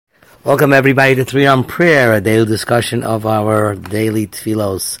Welcome everybody to Three on Prayer, a daily discussion of our daily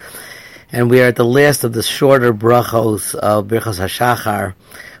tefillos. And we are at the last of the shorter brachos of Birchas HaShachar,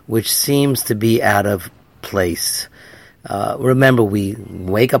 which seems to be out of place. Remember, we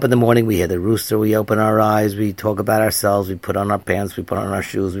wake up in the morning, we hear the rooster, we open our eyes, we talk about ourselves, we put on our pants, we put on our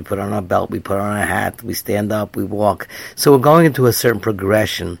shoes, we put on our belt, we put on our hat, we stand up, we walk. So we're going into a certain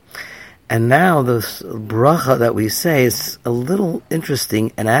progression. And now this bracha that we say is a little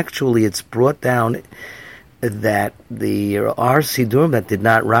interesting, and actually it's brought down that there are Sidurim that did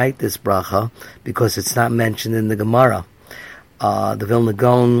not write this bracha because it's not mentioned in the Gemara. The Vilna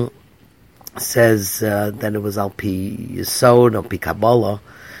Gaon says that it was Al Pi Yesod, Al Pi Kabbalah,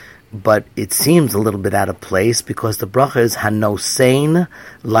 but it seems a little bit out of place because the bracha is Hanosein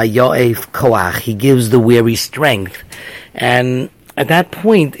La Yo'ef Koach. He gives the weary strength. And at that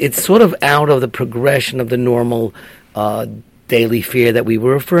point, it's sort of out of the progression of the normal daily fear that we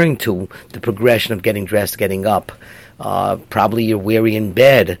were referring to, the progression of getting dressed, getting up. Probably you're weary in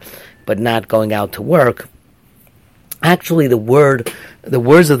bed, but not going out to work. Actually, the words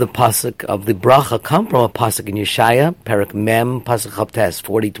of the pasuk of the bracha come from a pasuk in Yeshaya, Perek Mem, pasuk Chavtes,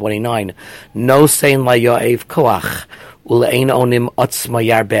 40:29. No sein la yo'ev koach ule'ein onim otzma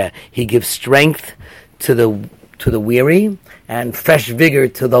yarbeh. He gives strength to the weary and fresh vigor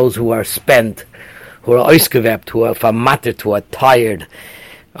to those who are spent, who are oiskevept, who are vermattert, who are tired.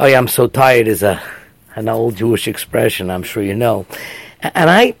 Oh yeah, I'm so tired is an old Jewish expression, I'm sure you know. And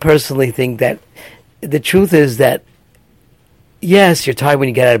I personally think that the truth is that, yes, you're tired when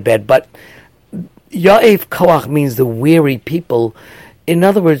you get out of bed, but Ya'ef Koach means the weary people. In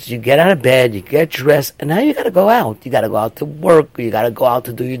other words, you get out of bed, you get dressed, and now you got to go out. You got to go out to work, you got to go out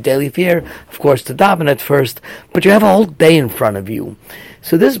to do your daily fare, of course, to daven at first, but you have a whole day in front of you.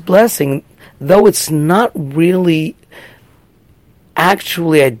 So this blessing, though it's not really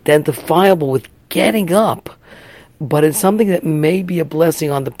actually identifiable with getting up, but it's something that may be a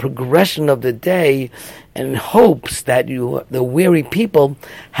blessing on the progression of the day and hopes that the weary people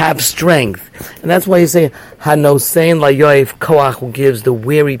have strength. And that's why you say, Hanosein La Yo'ef Koach, who gives the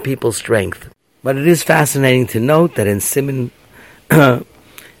weary people strength. But it is fascinating to note that in Siman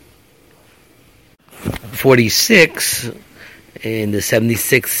 46, in the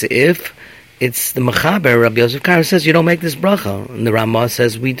 76th Seif, it's the Mechaber, Rabbi Yosef Karo says, you don't make this bracha. And the Ramah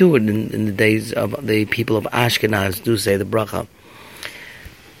says, we do it in the days of the people of Ashkenaz do say the bracha.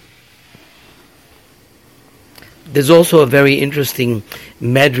 There's also a very interesting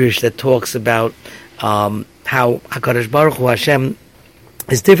medrash that talks about how HaKadosh Baruch Hu Hashem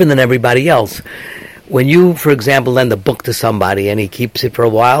is different than everybody else. When you, for example, lend a book to somebody and he keeps it for a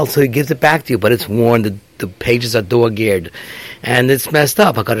while, so he gives it back to you, but it's worn, the pages are dog-eared, and it's messed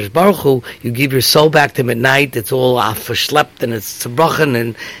up. HaKadosh Baruch Hu, you give your soul back to him at night, it's all verschlept and it's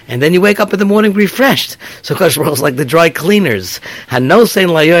zerbrochen, and then you wake up in the morning refreshed. So HaKadosh Baruch Hu is like the dry cleaners. Hanosein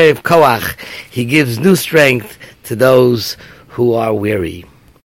La Yo'ev Koach, he gives new strength to those who are weary.